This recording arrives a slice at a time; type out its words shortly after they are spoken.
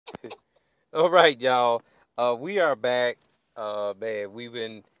All right, y'all. We are back. Man, we've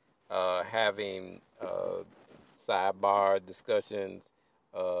been having sidebar discussions.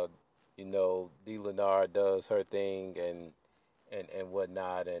 Uh, D. Lennar does her thing and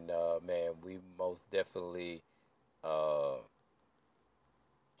whatnot, and man, we most definitely uh,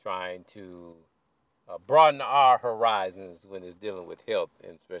 trying to broaden our horizons when it's dealing with health,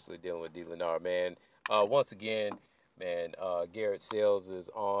 and especially dealing with D. Lennar. Man, once again, man, Garrett Sales is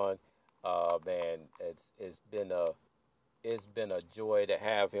on. Man, it's been a joy to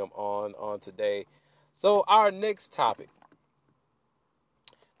have him on today. So our next topic,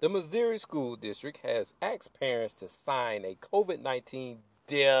 the Missouri School District has asked parents to sign a COVID-19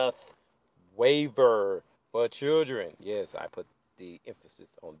 death waiver for children. Yes, I put the emphasis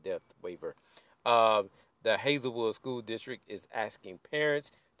on death waiver. Uh, the Hazelwood School District is asking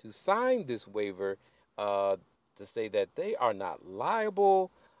parents to sign this waiver uh, to say that they are not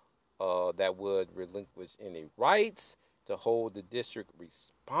liable, that would relinquish any rights to hold the district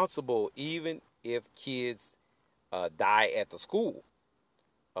responsible, even if kids die at the school.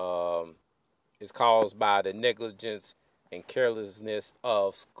 Um, it's caused by the negligence and carelessness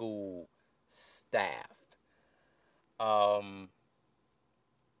of school staff. Um,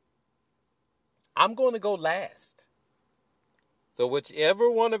 I'm going to go last. So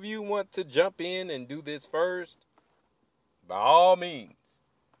whichever one of you want to jump in and do this first, by all means,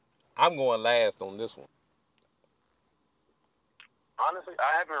 I'm going last on this one. Honestly,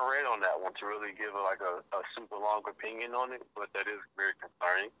 I haven't read on that one to really give a super long opinion on it, but that is very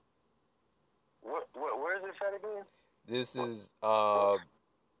concerning. Where is this at again? This What, is what,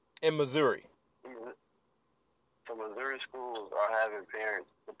 in Missouri. so Missouri schools are having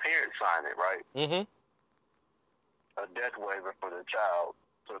the parents sign it, right? Mm-hmm. A death waiver for the child,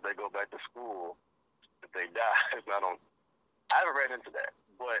 so if they go back to school, if they die, I haven't read into that,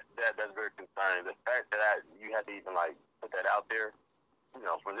 but that's very concerning. The fact that you had to even like put that out there,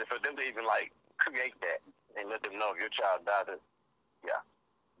 for them to even like create that and let them know if your child died, yeah,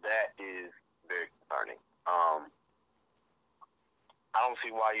 that is very concerning. I don't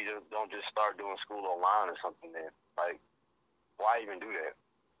see why you don't just start doing school online or something. Then, like, why even do that?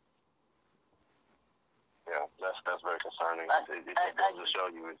 Yeah, that's very concerning. It goes to show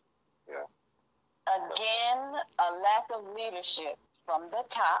you, yeah. Again, a lack of leadership from the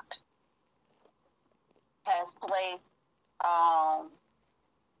top has placed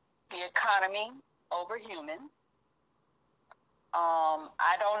the economy over humans.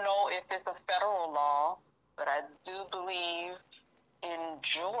 I don't know if it's a federal law, but I do believe in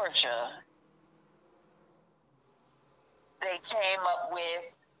Georgia they came up with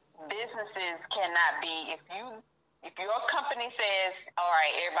businesses cannot be if your company says, all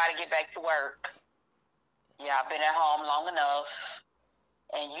right, everybody get back to work. Y'all been at home long enough,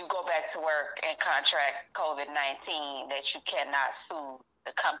 and you go back to work and contract COVID-19, that you cannot sue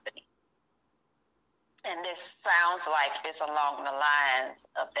the company. And this sounds like it's along the lines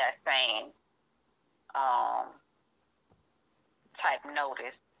of that same type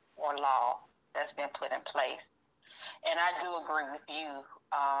notice or law that's been put in place. And I do agree with you.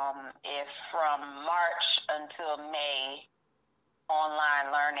 If from March until May,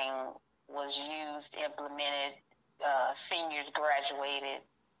 online learning was used, implemented, seniors graduated,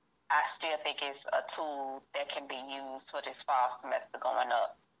 I still think it's a tool that can be used for this fall semester going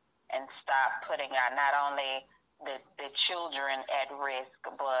up and stop putting out not only the children at risk,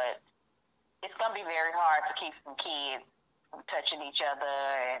 but it's going to be very hard to keep some kids from touching each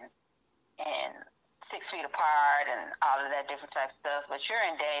other and 6 feet apart and all of that different type of stuff. But you're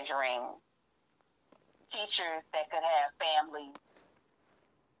endangering teachers that could have families,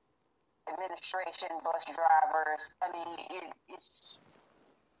 administration, bus drivers. I mean,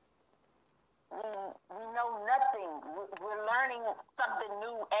 we know nothing. We're learning something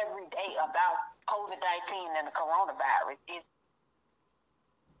new every day about COVID-19 and the coronavirus.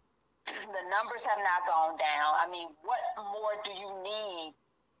 The numbers have not gone down. I mean, what more do you need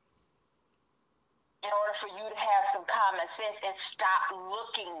in order for you to have some common sense and stop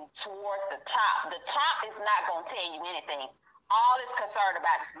looking toward the top? The top is not going to tell you anything. All it's concerned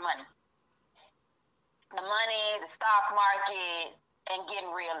about is money. The money, the stock market, and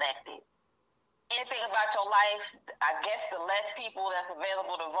getting reelected. Anything about your life, I guess the less people that's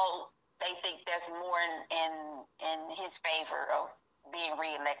available to vote, they think that's more in his favor of being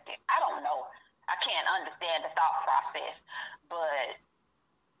reelected. I don't know. I can't understand the thought process, but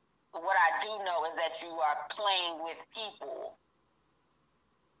what I do know is that you are playing with people,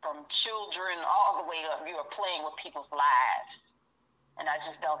 from children all the way up. You are playing with people's lives, and I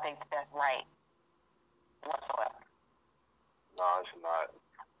just don't think that that's right whatsoever. No, it's not.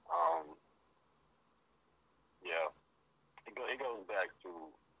 Yeah. It goes back to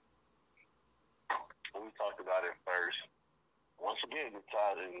what we talked about at first. Once again, it's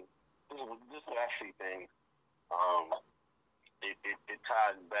tied in. This is what I see things. It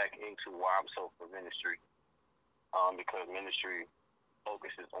ties back into why I'm so for ministry. Because ministry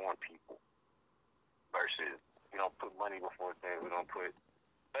focuses on people versus we don't put money before things. We don't put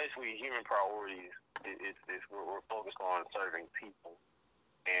basically human priorities. We're focused on serving people,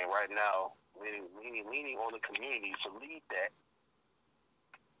 and right now leaning on the community to lead that.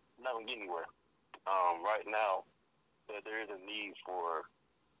 Not gonna get anywhere. Right now, there is a need for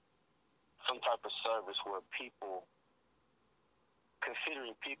some type of service where people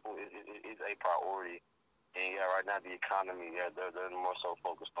considering people is a priority. And yeah, right now the economy, they're more so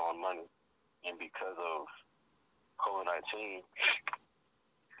focused on money, and because of COVID-19,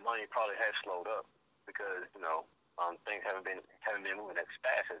 money probably has slowed up because things haven't been moving as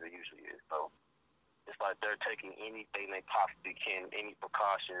fast as it usually is. So it's like they're taking anything they possibly can, any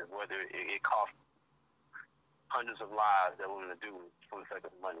precautions, whether it costs hundreds of lives they're willing to do for the sake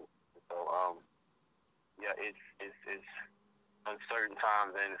of money. So yeah, it's uncertain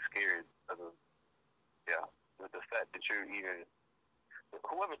times and it's scary. Yeah, with the fact that you even,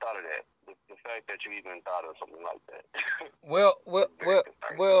 whoever thought of that, the fact that you even thought of something like that. Well,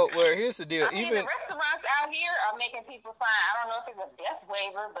 here's the deal. I mean, the restaurants out here are making people sign. I don't know if it's a death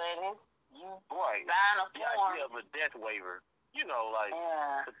waiver, but it's you right. sign a The form. idea of a death waiver,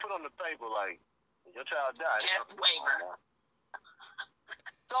 to put on the paper, like, your child died. Death waiver.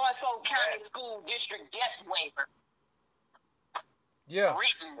 So-and-so county school district death waiver. Yeah.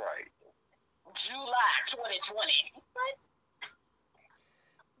 Written. Right. July 2020.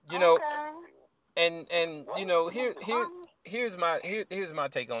 Here's my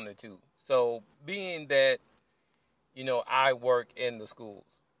take on it too. So being that I work in the schools,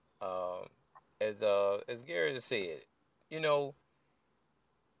 as Gary has said,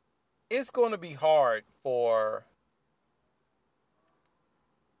 it's going to be hard for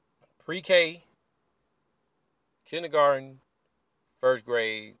pre-K, kindergarten, first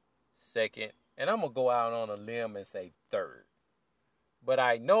grade, second, and I'm going to go out on a limb and say third. But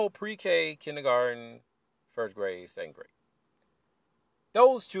I know pre-K, kindergarten, first grade, second grade.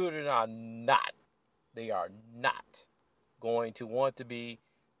 Those children are not going to want to be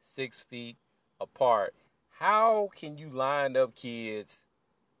 6 feet apart. How can you line up kids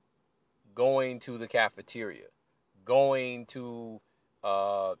going to the cafeteria, going to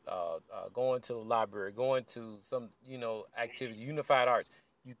the library, going to some, activity, unified arts?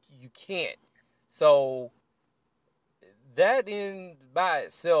 You can't. So that in by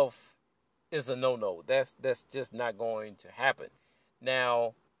itself is a no-no. That's just not going to happen.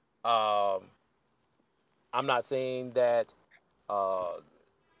 Now, I'm not saying that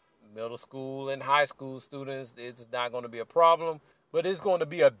middle school and high school students, it's not going to be a problem, but it's going to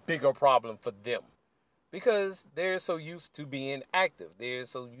be a bigger problem for them because they're so used to being active. They're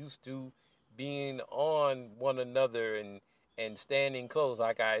so used to being on one another and standing close.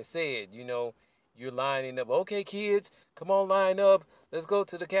 Like I said, you're lining up. Okay, kids, come on, line up. Let's go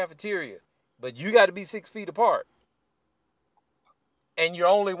to the cafeteria. But you got to be 6 feet apart. And you're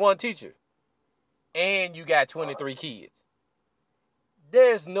only one teacher. And you got 23 kids.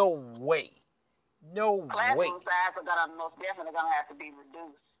 There's no way. Classroom size are most definitely going to have to be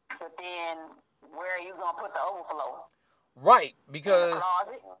reduced. But then where are you going to put the overflow? Right, In the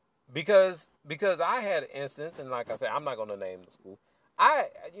closet? because I had an instance, and like I said, I'm not going to name the school.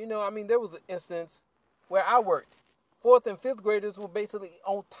 There was an instance where I worked. 4th and 5th graders were basically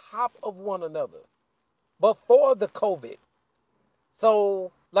on top of one another before the COVID.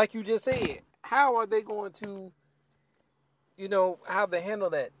 So, like you just said, how are they going to, how they handle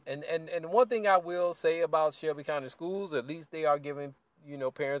that? And one thing I will say about Shelby County Schools, at least they are giving,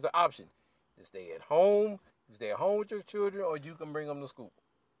 parents an option. To stay at home, you stay at home with your children, or you can bring them to school.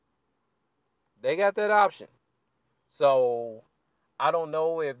 They got that option. So, I don't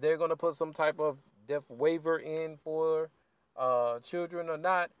know if they're going to put some type of death waiver in for children or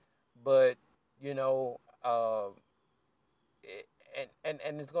not, but,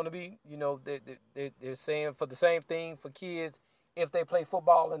 and it's going to be, they're saying for the same thing for kids if they play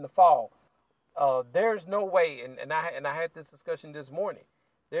football in the fall. There's no way, and I had this discussion this morning.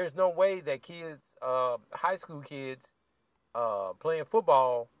 There's no way that kids, high school kids, playing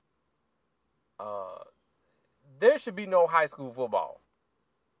football, there should be no high school football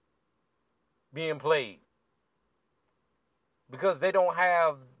being played because they don't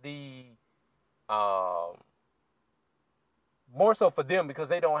have the more so for them because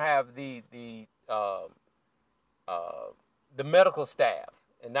they don't have the medical staff.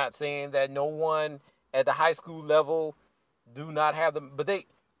 And not saying that no one at the high school level do not have them,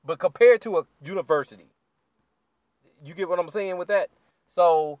 but compared to a university, you get what I'm saying with that.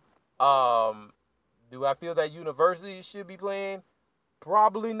 So, do I feel that universities should be playing?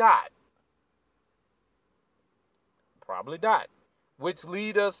 Probably not. Probably not. Which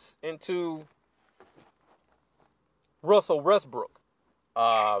lead us into Russell Westbrook,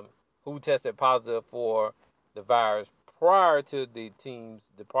 who tested positive for the virus prior to the team's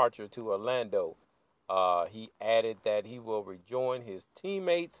departure to Orlando. He added that he will rejoin his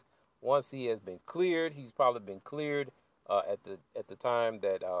teammates once he has been cleared. He's probably been cleared at the time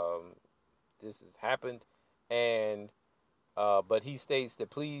that this has happened, and but he states that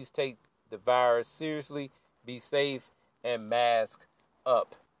please take the virus seriously, be safe, and mask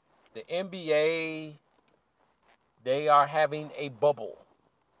up. The NBA, they are having a bubble.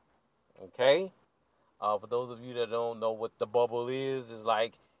 Okay? For those of you that don't know what the bubble is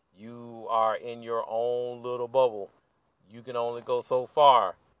like you are in your own little bubble. You can only go so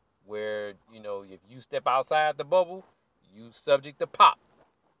far where, if you step outside the bubble, you subject to pop.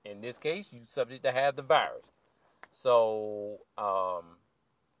 In this case, you subject to have the virus. So,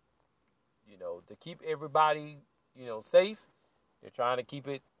 to keep everybody, safe, they're trying to keep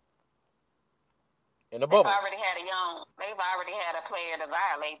it in a bubble. They've already had a player to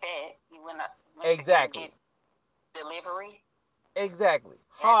violate that. He went exactly. To get delivery. Exactly.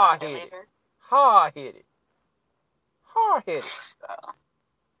 Hard-headed. Hard-headed. So,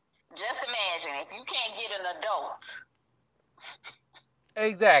 just imagine if you can't get an adult.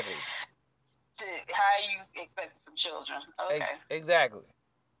 Exactly. How you expect some children? Okay.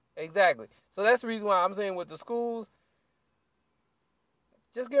 Exactly. So that's the reason why I'm saying with the schools,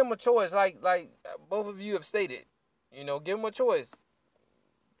 just give them a choice. Like both of you have stated, give them a choice.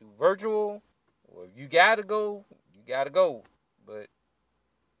 Do virtual, or if you gotta go, you gotta go. But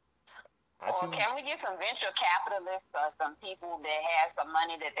can we get some venture capitalists or some people that have some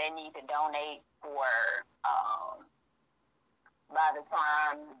money that they need to donate for by the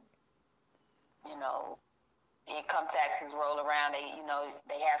time income taxes roll around,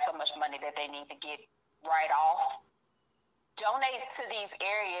 they have so much money that they need to get right off. Donate to these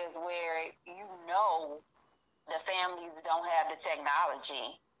areas where the families don't have the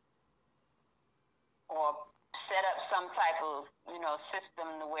technology, or set up some type of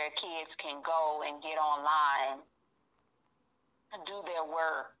system where kids can go and get online, do their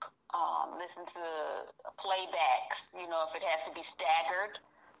work, listen to playbacks, if it has to be staggered,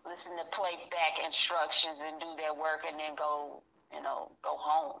 listen to playback instructions and do their work and then go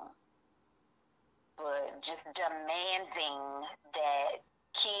home. But just demanding that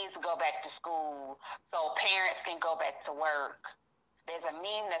kids go back to school so parents can go back to work. There's a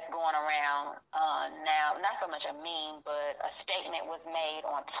meme that's going around now, not so much a meme, but a statement was made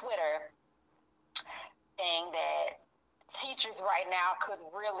on Twitter saying that teachers right now could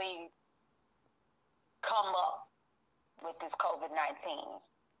really come up with this COVID-19.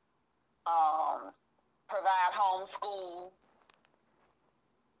 Provide homeschool,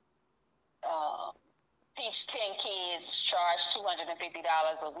 teach 10 kids, charge $250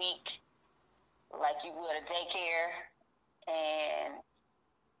 a week like you would a daycare, and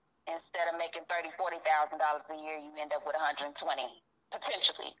instead of making $30,000, $40,000 a year, you end up with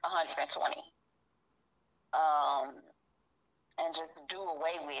potentially 120. And just do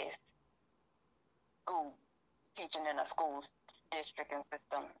away with school teaching in a school district and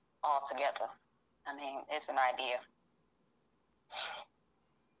system altogether. I mean, it's an idea.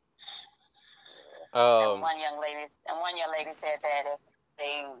 And one young lady said that if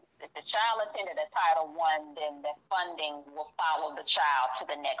the child attended a Title I, then the funding will follow the child to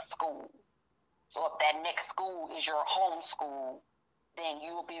the next school. So if that next school is your home school, then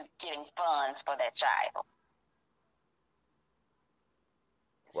you will be getting funds for that child.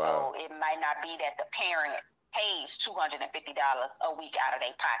 Wow. So it might not be that the parent pays $250 a week out of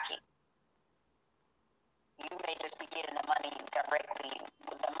their pocket. You may just be getting the money directly.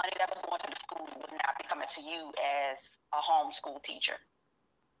 The money that was going to the school would not be coming to you as a homeschool teacher.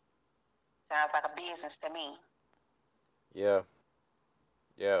 Sounds like a business to me. Yeah.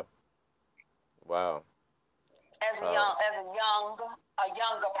 Wow. As a younger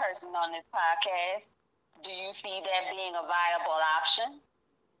person on this podcast, do you see that being a viable option?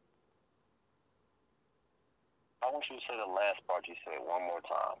 I want you to say the last part you said one more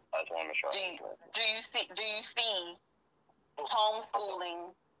time. I just want to make sure. Do you see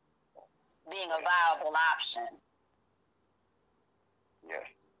homeschooling being a viable option? Yes,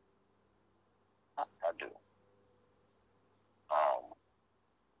 I do.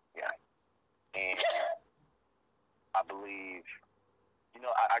 Yeah, and I believe,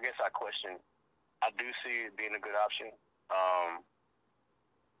 I guess I question I do see it being a good option.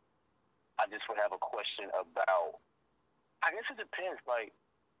 I just would have a question about. I guess it depends. Like,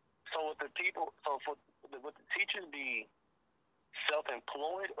 so would the teachers be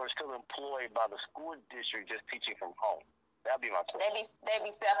self-employed or still employed by the school district just teaching from home? That'd be my question. They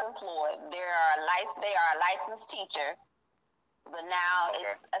be self-employed. They are a licensed teacher, but now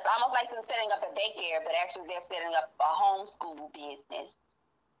it's almost like they're setting up a daycare, but actually they're setting up a homeschool business,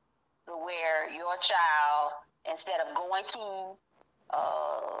 where your child, instead of going to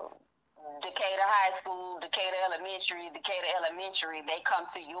Decatur High School, Decatur Elementary, they come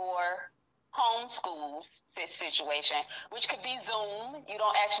to your homeschool situation, which could be Zoom. You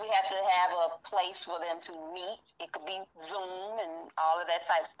don't actually have to have a place for them to meet. It could be Zoom and all of that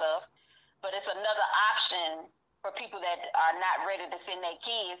type of stuff. But it's another option for people that are not ready to send their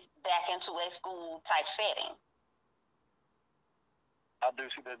kids back into a school type setting. I do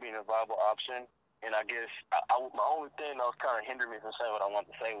see that being a viable option. And I guess my only thing that was kind of hindering me from saying what I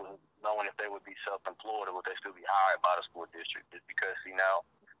wanted to say was knowing if they would be self-employed or would they still be hired by the school district. Just because, see, now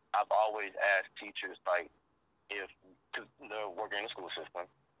I've always asked teachers, like, if they're working in the school system,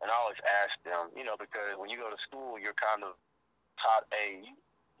 and I always ask them, because when you go to school, you're kind of taught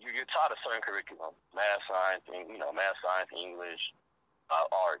you're taught a certain curriculum, math, science, English,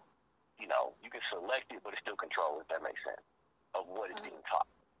 art. You can select it, but it's still controlled, if that makes sense, of what is being taught.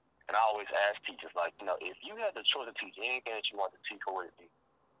 And I always ask teachers, like, if you had the choice to teach anything that you want to teach, what would it be?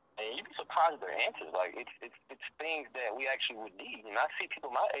 And you'd be surprised at their answers. Like, it's things that we actually would need. And I see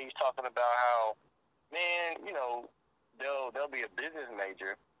people my age talking about how, man, they'll be a business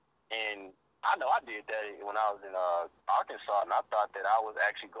major. And I know I did that when I was in Arkansas, and I thought that I was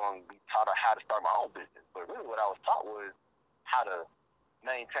actually going to be taught how to start my own business. But really what I was taught was how to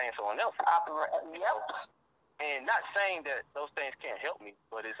maintain someone else's. Yep. And not saying that those things can't help me,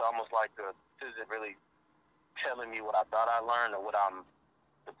 but it's almost like this isn't really telling me what I thought I learned or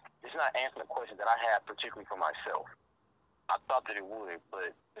it's not answering the question that I have particularly for myself. I thought that it would,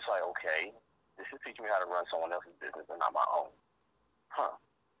 but it's like, okay, this is teaching me how to run someone else's business and not my own.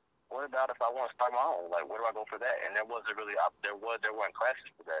 What about if I want to start my own? Like, where do I go for that? And there weren't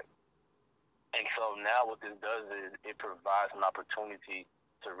classes for that. And so now what this does is it provides an opportunity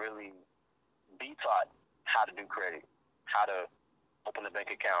to really be taught how to do credit, how to open a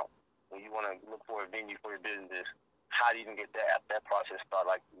bank account. When you want to look for a venue for your business, how do you even get that process started?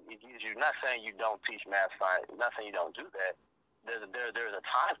 Like, it gives you, not saying you don't teach math, science, not saying you don't do that. There's a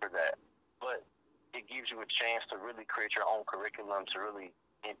time for that, but it gives you a chance to really create your own curriculum to really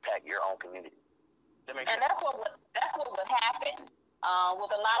impact your own community. That makes sense? That's what would happen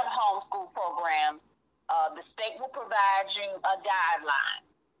with a lot of homeschool programs. The state will provide you a guideline.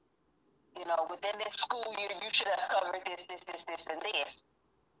 Within this school year, you should have covered this, and this.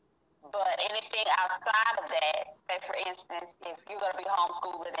 But anything outside of that, say for instance, if you're going to be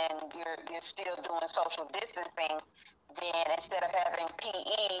homeschooling and you're still doing social distancing, then instead of having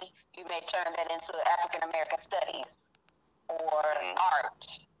PE, you may turn that into African American studies or art.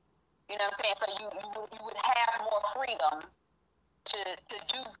 You know what I'm saying? So you would have more freedom to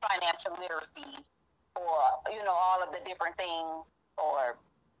do financial literacy or all of the different things or.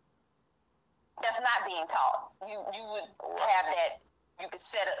 That's not being taught. You would have that. You could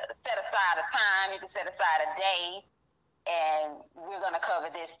set aside a time. You could set aside a day, and we're going to cover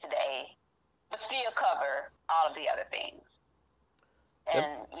this today, but still cover all of the other things. And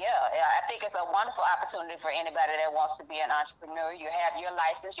I think it's a wonderful opportunity for anybody that wants to be an entrepreneur. You have your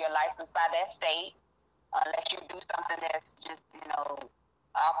license. You're licensed by that state, unless you do something that's just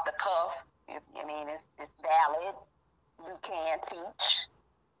off the cuff. It's valid. You can teach.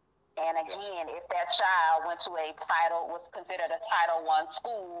 And again, if that child went to was considered a Title I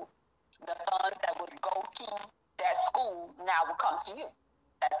school, the funds that would go to that school now will come to you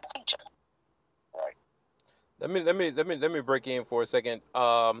as a teacher. Right. Let me break in for a second.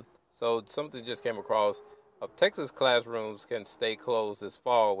 So something just came across. Texas classrooms can stay closed this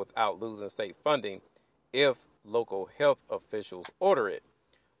fall without losing state funding if local health officials order it.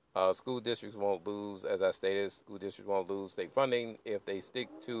 School districts won't lose, as I stated, school districts won't lose state funding if they stick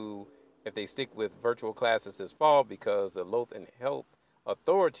with virtual classes this fall because the Lothian Health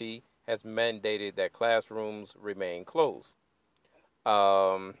Authority has mandated that classrooms remain closed.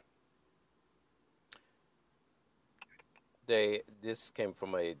 This came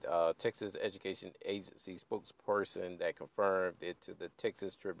from a Texas Education Agency spokesperson that confirmed it to the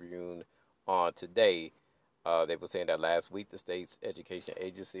Texas Tribune on today. They were saying that last week the state's education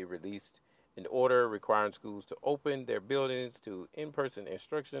agency released an order requiring schools to open their buildings to in-person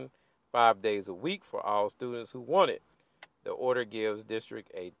instruction 5 days a week for all students who want it. The order gives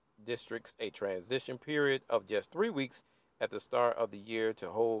districts a transition period of just 3 weeks at the start of the year to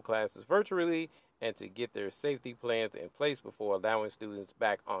hold classes virtually and to get their safety plans in place before allowing students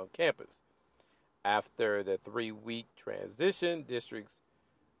back on campus. After the 3 week transition, districts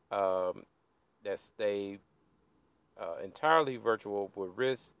that stay entirely virtual would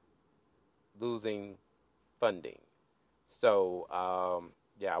risk losing funding. So,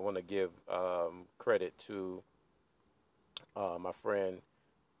 yeah, I want to give credit to my friend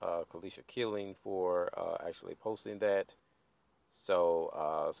Kalisha Killing for actually posting that.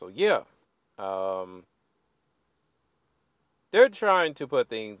 So yeah, um, they're trying to put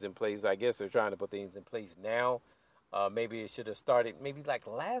things in place. I guess they're trying to put things in place now. Maybe it should have started maybe like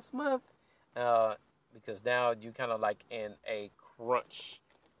last month, uh, because now you kind of like in a crunch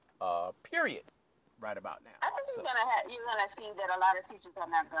period right about now. I think So, you're gonna see that a lot of teachers are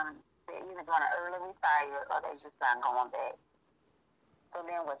not gonna, they're either gonna early retire or they just not going back. So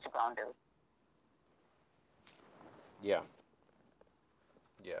then what you gonna do? yeah,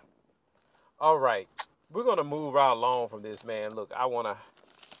 yeah. All right, we're gonna move right along from this, man. Look, I wanna,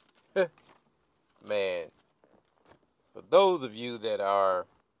 man. For those of you that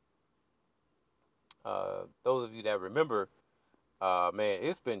remember, man,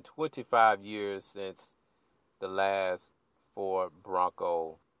 it's been 25 years since the last Ford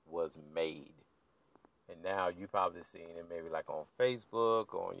Bronco was made. And now you probably seen it maybe like on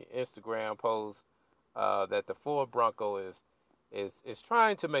Facebook or on your Instagram posts that the Ford Bronco is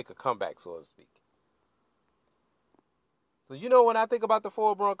trying to make a comeback, so to speak. So when I think about the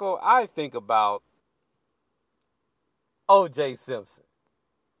Ford Bronco, I think about O.J. Simpson,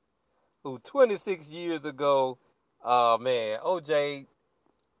 who 26 years ago, man, O.J.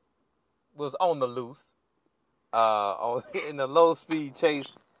 was on the loose, in a low speed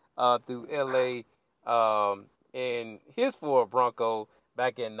chase through L.A. In his Ford Bronco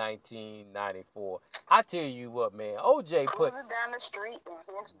back in 1994. I tell you what, man, OJ put cruising down the street in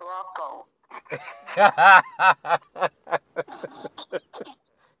his Bronco.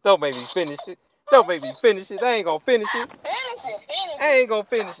 Don't make me finish it. Don't make me finish it. I ain't gonna finish it. Finish it. I ain't gonna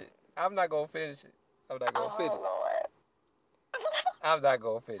finish it. I'm not gonna finish it. I'm not gonna finish it. Lord. I'm not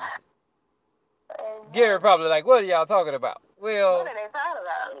gonna finish it. Gary probably like, what are y'all talking about? Well, what are they talking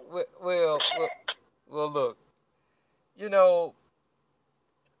about? Well, look,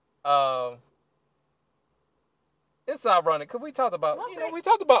 it's ironic because we talked about,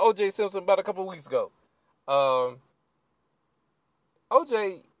 O.J. Simpson about a couple of weeks ago.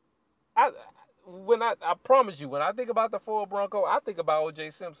 O.J., I promise you, when I think about the Ford Bronco, I think about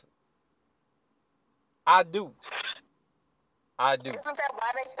O.J. Simpson. I do. Isn't that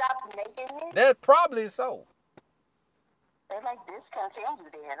why they stopped making it? That's probably so. They like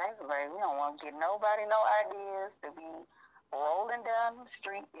discontinued it. That's like, we don't want to give nobody no ideas to be rolling down the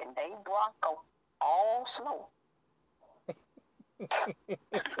street in they Bronco all slow.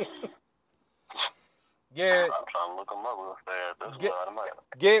 Gary, I'm trying to look them up real fast.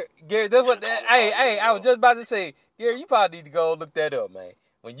 Gary, that's what that. Hey, I was just about to say, Gary, you probably need to go look that up, man.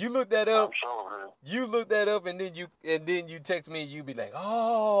 When you look that up, you look that up, and then you text me, and you be like,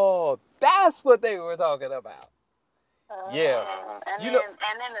 oh, that's what they were talking about. Yeah. And then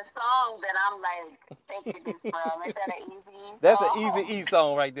the song that I'm like taking this from, is that an Eazy-E? That's an Eazy-E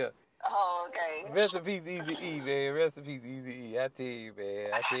song right there. Oh, okay. Rest in peace, Eazy-E, man. Rest in peace, Eazy-E. I tell you,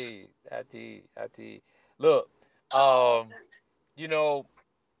 man. I tell you. Look, and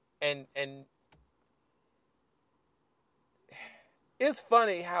it's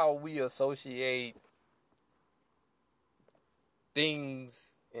funny how we associate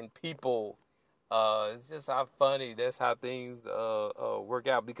things and people. It's just how funny. That's how things work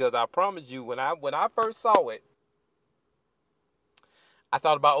out. Because I promise you, when I first saw it, I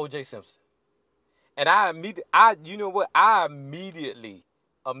thought about O.J. Simpson, and I immediately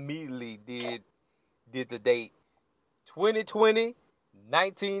did the date 2020,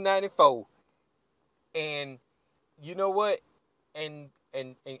 1994, and you know what, and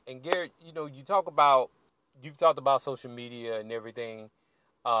Garrett, you've talked about social media and everything.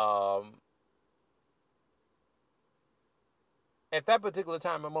 At that particular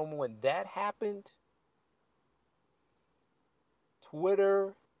time and moment when that happened,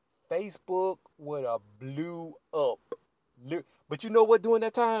 Twitter, Facebook would have blew up. But you know what, during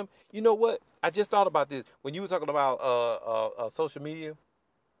that time, you know what? I just thought about this. When you were talking about social media,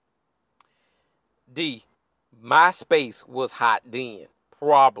 MySpace was hot then,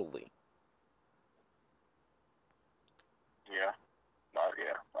 probably. Yeah.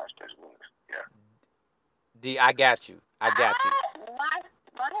 MySpace was. Yeah. I got you. MySpace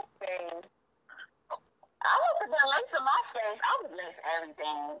I must have been late to MySpace. I was late to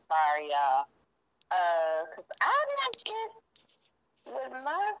everything. Sorry, y'all. Cause I didn't get with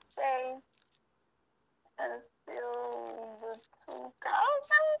MySpace until the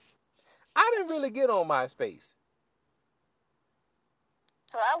 2000s. I didn't really get on MySpace.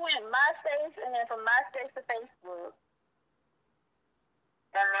 So I went MySpace, and then from MySpace to Facebook,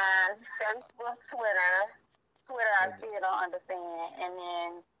 and then Facebook, Twitter. Twitter, I still don't understand, and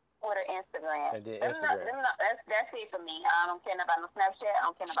then Twitter, Instagram. And then Instagram. That's it for me. I don't care about no Snapchat. I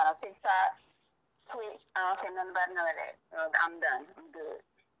don't care about no TikTok, Twitch. I don't care nothing about none of that. I'm done. I'm good.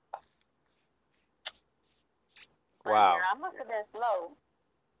 Wow. But, yeah, I must have been slow.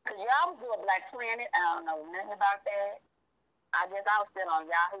 Because y'all was doing Black Planet. I don't know nothing about that. I guess I was still on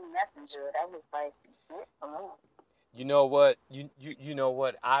Yahoo Messenger. That was like it for me. You know what? You know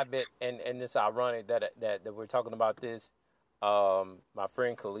what? I bet, and it's ironic that we're talking about this. My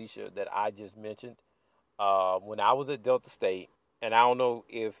friend Kalisha that I just mentioned. When I was at Delta State, and I don't know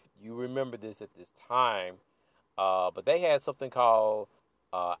if you remember this at this time, but they had something called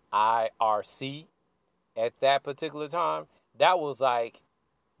IRC at that particular time. That was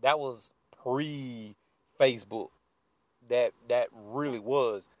pre-Facebook. That really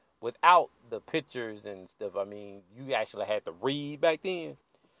was without the pictures and stuff. I mean, you actually had to read back then.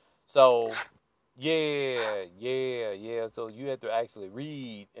 So yeah. So you had to actually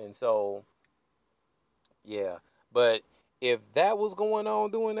read, and so yeah. But if that was going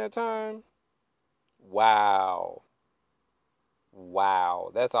on during that time, wow.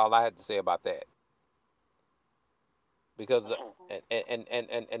 That's all I had to say about that. Because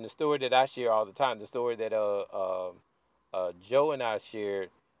and the story that I share all the time, the story that Joe and I shared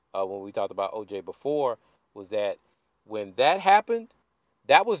when we talked about OJ before, was that when that happened,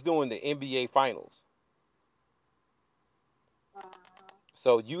 that was during the NBA Finals.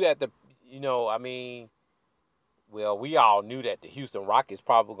 So you had to, I mean, well, we all knew that the Houston Rockets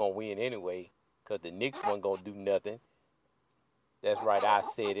probably going to win anyway because the Knicks weren't going to do nothing. That's right, I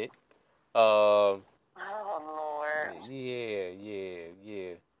said it. Oh, Lord.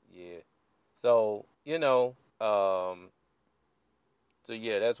 Yeah. So, so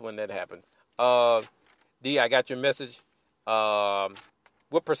yeah, that's when that happened. D, I got your message.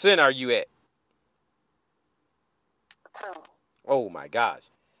 What percent are you at? 2. Oh my gosh.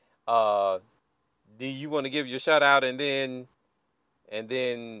 D, you want to give your shout out and then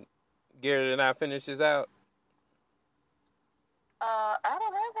Garrett and I finish this out? I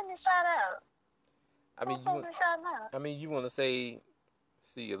don't have any shout out. I mean, you want to say,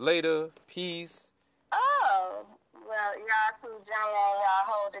 see you later, peace. Oh, well, y'all too, Johnny, y'all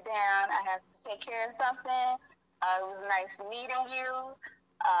hold it down. I have to take care of something. It was nice meeting you.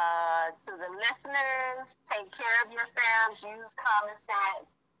 To the listeners, take care of yourselves. Use common sense.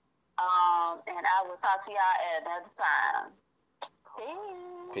 And I will talk to y'all at another time.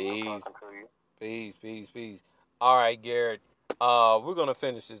 Peace. All right, Garrett. We're gonna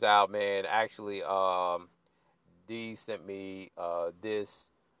finish this out, man. Actually, D sent me this.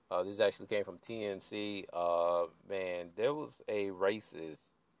 This actually came from TNC. Man, there was a racist.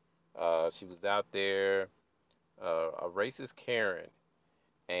 She was out there, a racist Karen,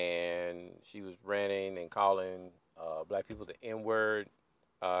 and she was ranting and calling black people the N-word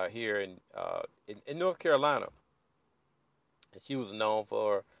here in North Carolina. And she was known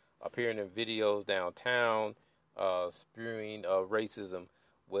for appearing in videos downtown, spewing racism.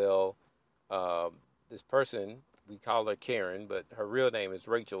 Well, this person, we call her Karen, but her real name is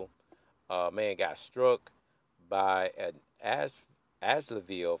Rachel. Man got struck by an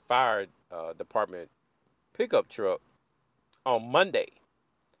Asheville Fire Department pickup truck on Monday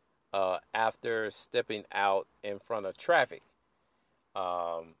after stepping out in front of traffic.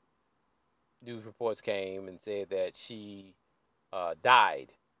 News reports came and said that she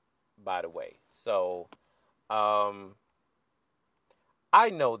died, by the way. So I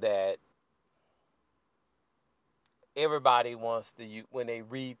know that everybody wants to, when they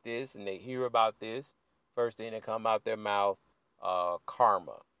read this and they hear about this, first thing that come out their mouth,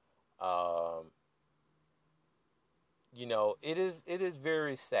 karma. It is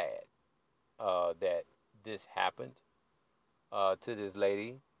very sad that this happened to this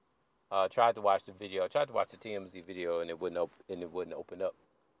lady. Tried to watch the video. Tried to watch the TMZ video, and it wouldn't open up.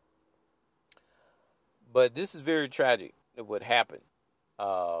 But this is very tragic. What happened?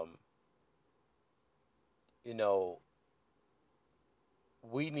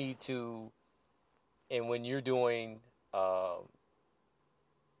 We need to, and when you're doing,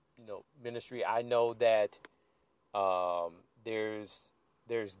 ministry, I know that there's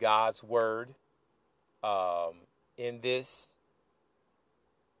God's word in this,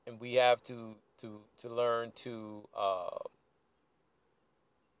 and we have to to learn to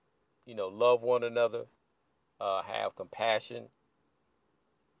love one another, have compassion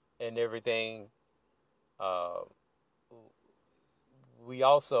and everything. Uh, we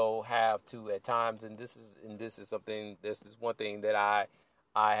also have to at times, and this is one thing that I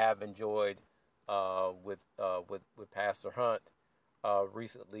have enjoyed with Pastor Hunt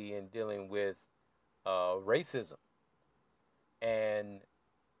recently in dealing with racism. And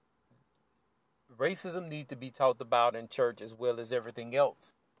racism needs to be talked about in church as well as everything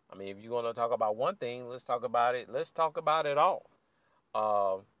else. I mean, if you're going to talk about one thing, let's talk about it. Let's talk about it all.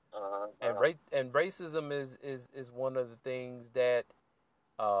 And racism is one of the things that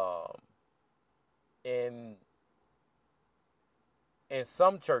um, in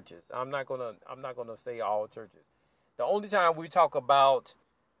some churches, I'm not gonna say all churches. The only time we talk about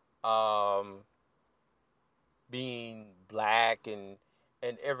um, being black and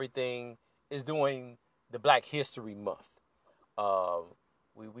everything is during the Black History Month. Uh,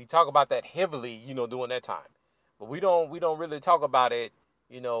 we talk about that heavily, during that time, but we don't really talk about it,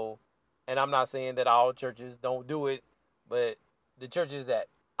 you know. And I'm not saying that all churches don't do it, but the churches that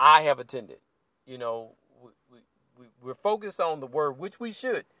I have attended, you know, we're focused on the word, which we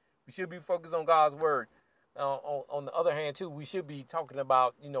should. We should be focused on God's word. On the other hand, too, we should be talking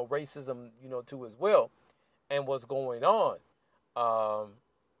about racism, too as well, and what's going on. Um,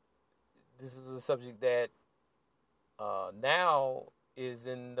 this is a subject that now is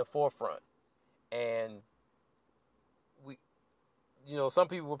in the forefront, and we, some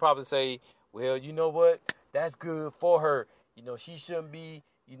people will probably say, well, you know what, that's good for her. She shouldn't be,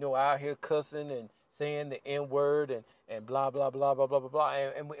 out here cussing and saying the N word and blah blah blah blah blah blah blah.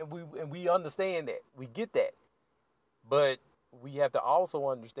 And we understand that, we get that, but we have to also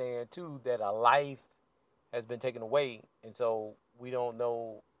understand too that a life has been taken away, and so we don't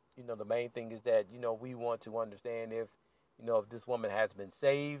know. The main thing is that we want to understand if this woman has been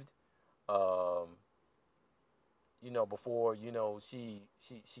saved, um, before she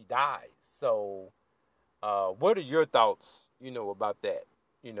dies. So, what are your thoughts, about that?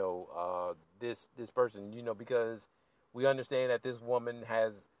 This person, because we understand that this woman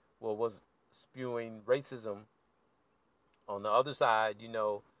was spewing racism. On the other side, we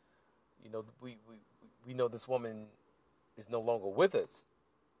know this woman is no longer with us.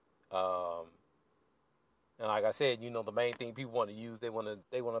 Um, and like I said, the main thing people want to use, they want to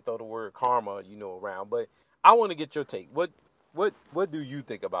throw the word karma, around. But I want to get your take. What do you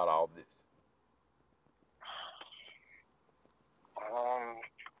think about all of this?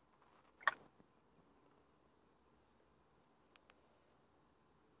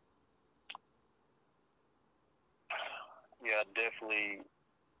 Yeah, definitely.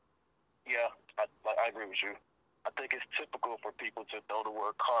 Yeah, I agree with you. I think it's typical for people to throw the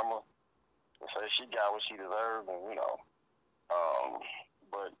word karma and say she got what she deserved, and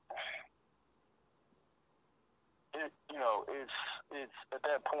but it's at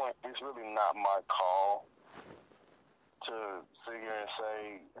that point, it's really not my call to sit here and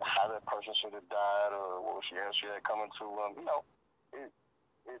say how that person should have died or what she had coming to them.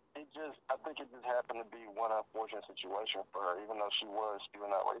 It just, I think it just happened to be one unfortunate situation for her, even though she was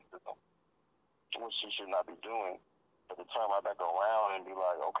spewing out racism, which she should not be doing. But to turn right back around and be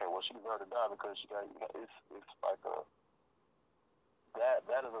like, okay, well, she deserved to die because she got, it's like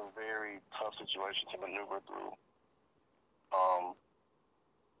that is a very tough situation to maneuver through.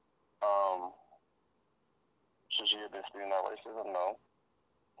 Should she have been spewing out racism? No,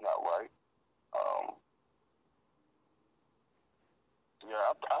 not right. Yeah,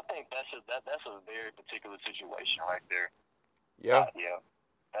 I think that's a very particular situation right there. Yeah. Yeah.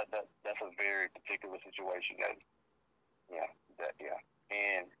 That's a very particular situation. Yeah.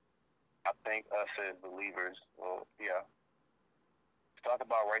 And I think us as believers, well, yeah, to talk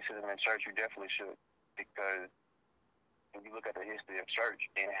about racism in church, you definitely should, because if you look at the history of church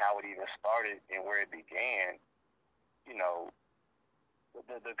and how it even started and where it began,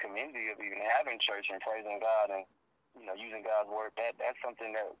 the community of even having church and praising God and using God's word, that's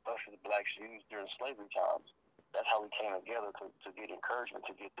something that us as blacks used during slavery times. That's how we came together to get encouragement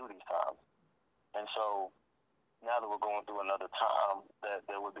to get through these times. And so now that we're going through another time that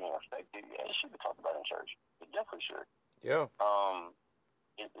we're being affected, yeah, it should be talked about in church. It definitely should. Yeah.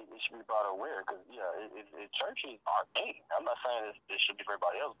 It should be brought aware because, church is our thing. I'm not saying this should be for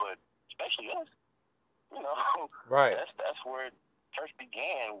everybody else, but especially us. Right. That's where church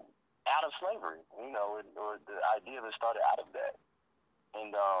began, out of slavery, or the idea that started out of that.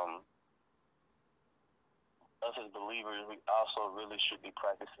 And us as believers, we also really should be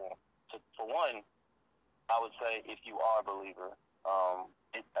practicing. For one, I would say if you are a believer,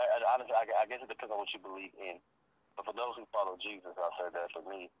 Honestly, I guess it depends on what you believe in. But for those who follow Jesus, I'll say that for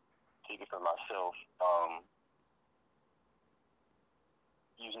me, speaking for myself,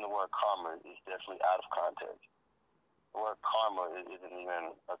 using the word karma is definitely out of context. The word karma isn't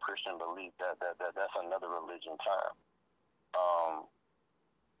even a Christian belief. That's another religion term.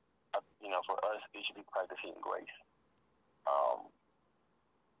 For us, it should be practicing grace. I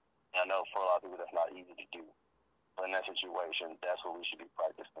know for a lot of people that's not easy to do. But in that situation, that's what we should be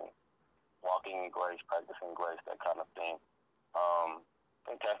practicing. Walking in grace, practicing grace, that kind of thing. I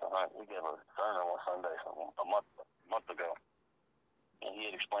think Pastor Hunt, we gave a sermon one Sunday a month ago, and he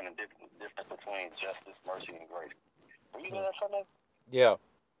had explained the difference between justice, mercy, and grace. Were you there that Sunday? Yeah.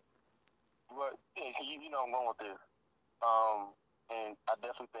 But yeah, you know I'm going with this. And I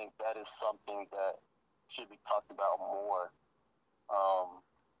definitely think that is something that should be talked about more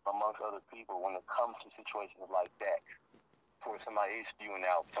amongst other people when it comes to situations like that, where somebody is spewing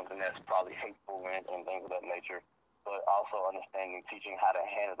out something that's probably hateful and things of that nature, but also understanding, teaching how to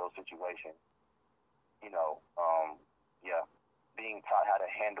handle those situations. Being taught how to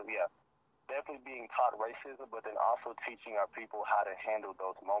handle, definitely being taught racism, but then also teaching our people how to handle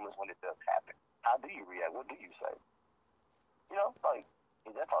those moments when it does happen. How do you react? What do you say?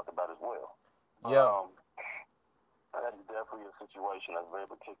 That talked about as well. Yeah. That is definitely a situation that's very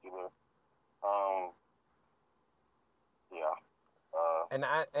particular. And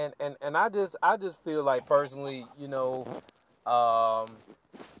I just feel like personally,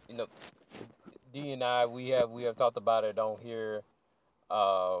 D and I we have talked about it on here.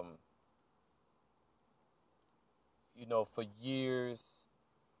 For years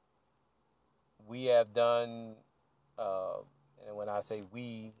we have done, and when I say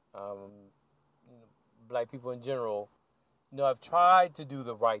we, black people in general, have tried to do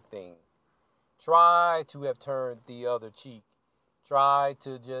the right thing, try to have turned the other cheek, try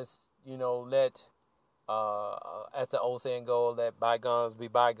to just, let, as the old saying goes, let bygones be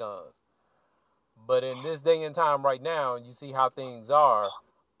bygones. But in this day and time right now, you see how things are,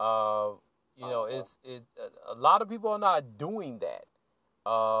 it's a lot of people are not doing that.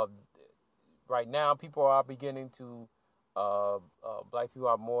 Right now, people are beginning to, black people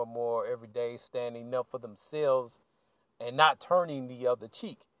are more and more every day standing up for themselves and not turning the other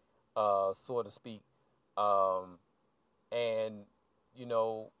cheek, so to speak. And,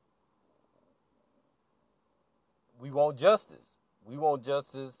 we want justice. We want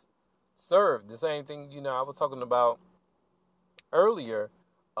justice served. The same thing, I was talking about earlier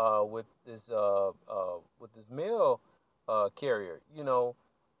with this mail carrier.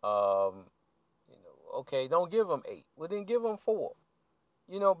 Okay, don't give them 8. Well, then give them 4.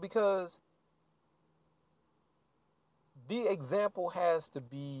 Because the example has to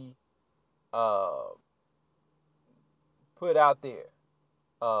be put out there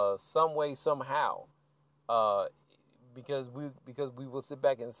some way, somehow. Because we will sit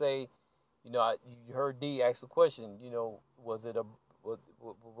back and say, you heard D ask the question, was it a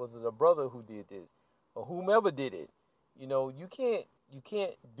brother who did this or whomever did it? You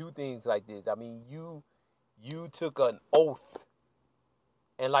can't do things like this. I mean, you took an oath,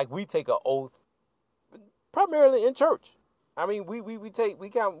 and like we take an oath primarily in church. I mean, we take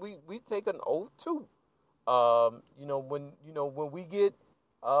an oath too. When we get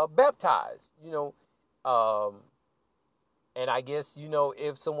baptized, and I guess,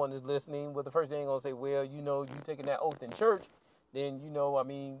 if someone is listening, well, the first thing they're going to say, well, you taking that oath in church, then, you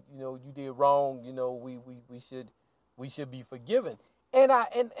did wrong. We should be forgiven. And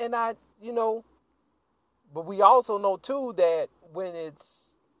I, but we also know too that when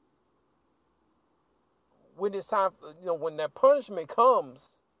it's time, when that punishment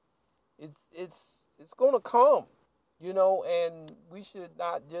comes, it's going to come, and we should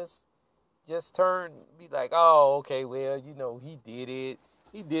not just be like, oh, okay, well, he did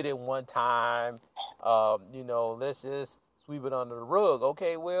it one time, let's just sweep it under the rug.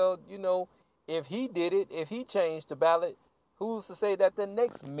 Okay, well, if he did it, if he changed the ballot, who's to say that the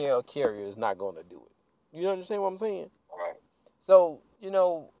next mail carrier is not going to do it? You understand what I'm saying? Right. So, in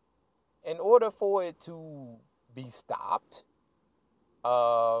order for it to be stopped,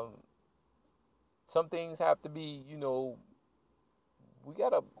 some things have to be, we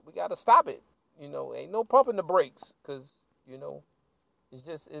gotta stop it. Ain't no pumping the brakes, because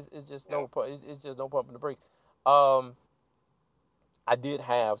it's just no pumping the brakes. I did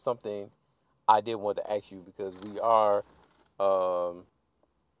have something I did want to ask you, because we are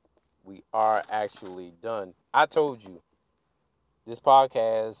actually done. I told you this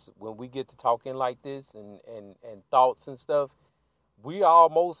podcast, when we get to talking like this and thoughts and stuff, we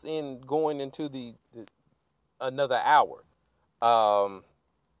almost going into the another hour. I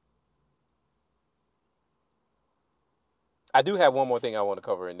do have one more thing I want to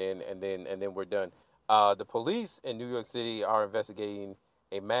cover, and then we're done. The police in New York City are investigating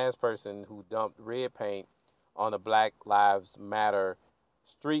a masked person who dumped red paint on a Black Lives Matter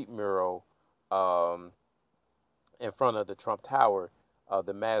street mural um, in front of the Trump Tower.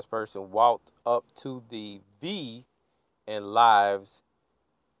 The masked person walked up to the V in Lives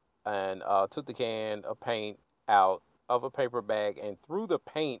and took the can of paint out of a paper bag and threw the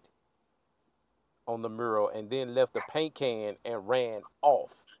paint on the mural and then left the paint can and ran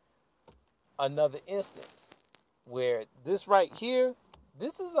off. Another instance where this right here,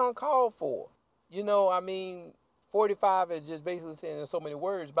 this is uncalled for. You know, I mean, 45 is just basically saying in so many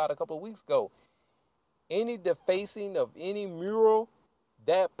words about a couple of weeks ago. Any defacing of any mural,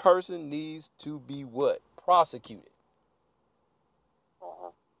 that person needs to be what? Prosecuted.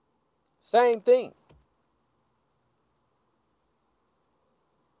 Same thing.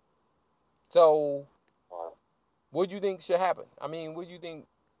 So, what do you think should happen? I mean, what do you think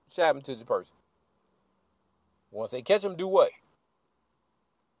should happen to the person? Once they catch them, do what?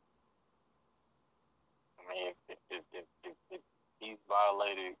 I mean, if he's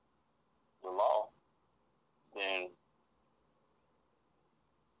violated the law, then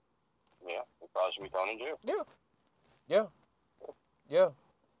yeah, he probably should be thrown in jail. Yeah.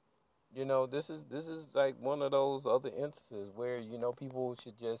 You know, this is like one of those other instances where people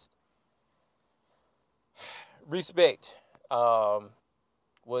should just respect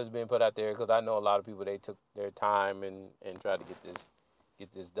what's being put out there, because I know a lot of people, they took their time and tried to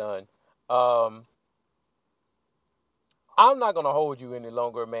get this done. I'm not gonna hold you any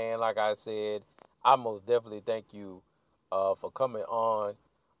longer, man. Like I said, I most definitely thank you for coming on,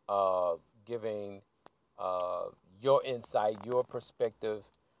 giving your insight, your perspective,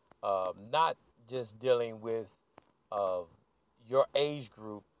 not just dealing with uh, your age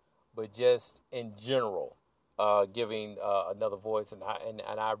group, but just in general, giving another voice. And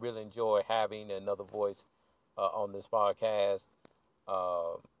I really enjoy having another voice on this podcast,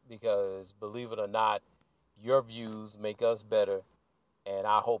 uh, because believe it or not, your views make us better, and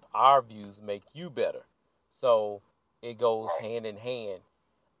I hope our views make you better. So it goes hand in hand,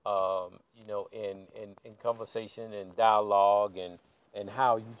 in conversation and dialogue, and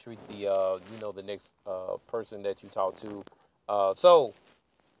how you treat the next person that you talk to. So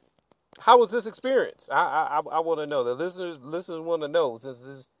how was this experience? I want to know. The listeners want to know,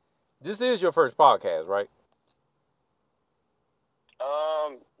 since this is your first podcast, right?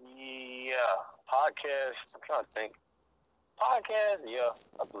 Yeah, podcast. I'm trying to think. Podcast, yeah,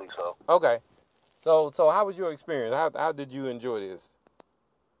 I believe so. Okay. So how was your experience? How did you enjoy this?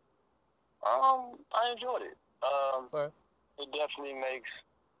 I enjoyed it. Okay. It definitely makes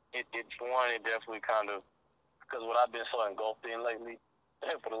it. It's one. It definitely kind of, because what I've been so engulfed in lately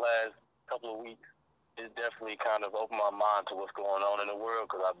for the last couple of weeks, it's definitely kind of opened my mind to what's going on in the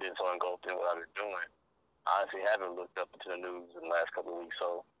world, because I've been so engulfed in what I've been doing. I honestly haven't looked up into the news in the last couple of weeks,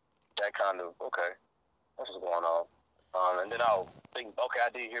 so that kind of, okay, that's what's going on. And then I'll think, okay, I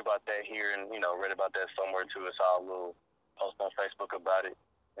did hear about that here, and read about that somewhere too. I saw a little post on Facebook about it,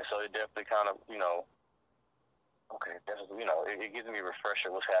 and so it definitely kind of, okay, that's it gives me a refresher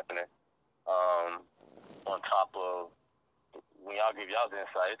what's happening. On top of when y'all give y'all's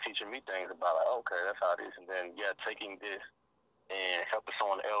insight, it's teaching me things about, like, okay, that's how it is, and then taking this and helping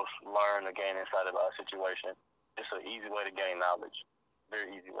someone else learn or gain insight about a situation. It's an easy way to gain knowledge.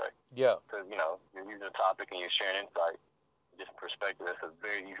 Very easy way. Yeah. Because, you're using a topic and you're sharing insight, different perspective. It's a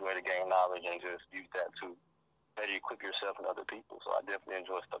very easy way to gain knowledge, and just use that to better equip yourself and other people. So I definitely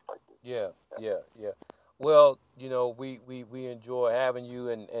enjoy stuff like this. Yeah. Well, we enjoy having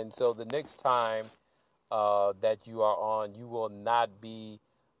you, and so the next time that you are on, you will not be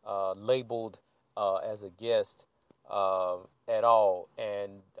labeled as a guest at all.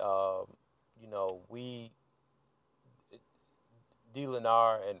 And we, D.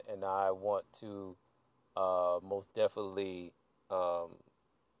 Lenar and I, want to most definitely, well,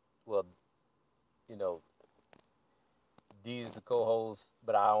 D is the co-host,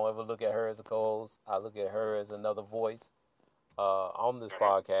 but I don't ever look at her as a co-host. I look at her as another voice on this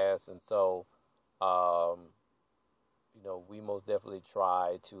podcast, and so we most definitely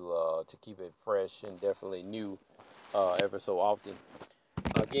try to keep it fresh and definitely new ever so often.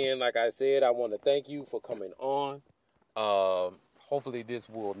 Again, like I said, I want to thank you for coming on. Hopefully, this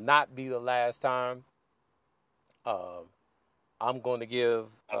will not be the last time. I'm going to give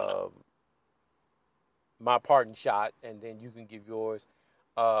my parting shot, and then you can give yours.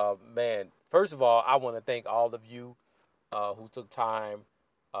 Man, first of all, I want to thank all of you who took time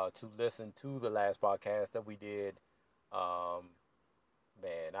to listen to the last podcast that we did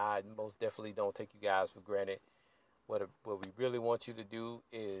Man, I most definitely don't take you guys for granted. What we really want you to do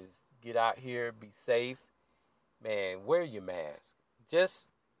is get out here, be safe, man. Wear your mask. Just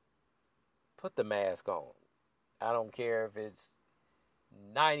put the mask on. I don't care if it's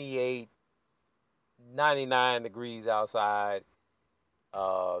 98, 99 degrees outside.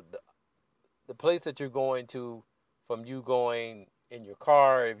 The place that you're going to, from you going in your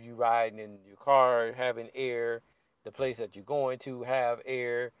car, if you riding in your car having air, the place that you're going to have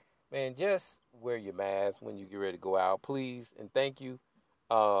air, man, just wear your mask when you get ready to go out, please, and thank you.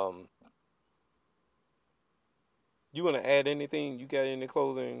 Um, you want to add anything? You got any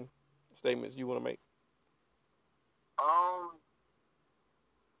closing statements you want to make?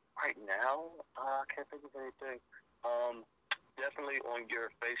 Right now, I can't think of anything. Definitely on your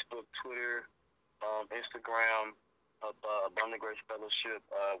Facebook, Twitter, Instagram, Abundant Grace Fellowship.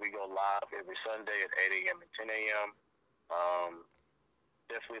 We go live every Sunday at 8 a.m. and 10 a.m.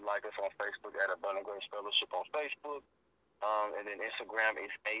 Definitely like us on Facebook at Abundant Grace Fellowship on Facebook. And then Instagram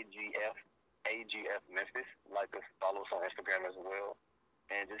is AGF Memphis. Like us, follow us on Instagram as well.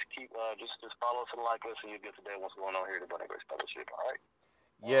 And just keep, just follow us and like us, and you'll get to know what's going on here at Abundant Grace Fellowship. All right.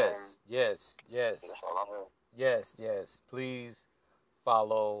 Yes. That's all I have. Yes. Please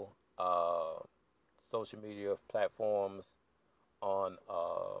follow social media platforms on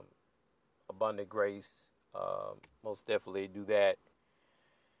Abundant Grace. Most definitely do that.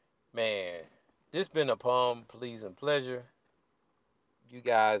 Man, this been a pleasing pleasure. You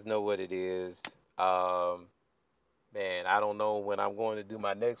guys know what it is. Man, I don't know when I'm going to do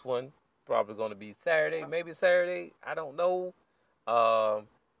my next one. Probably going to be Saturday, maybe Saturday. I don't know.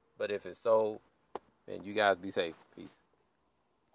 But if it's so, then you guys be safe. Peace.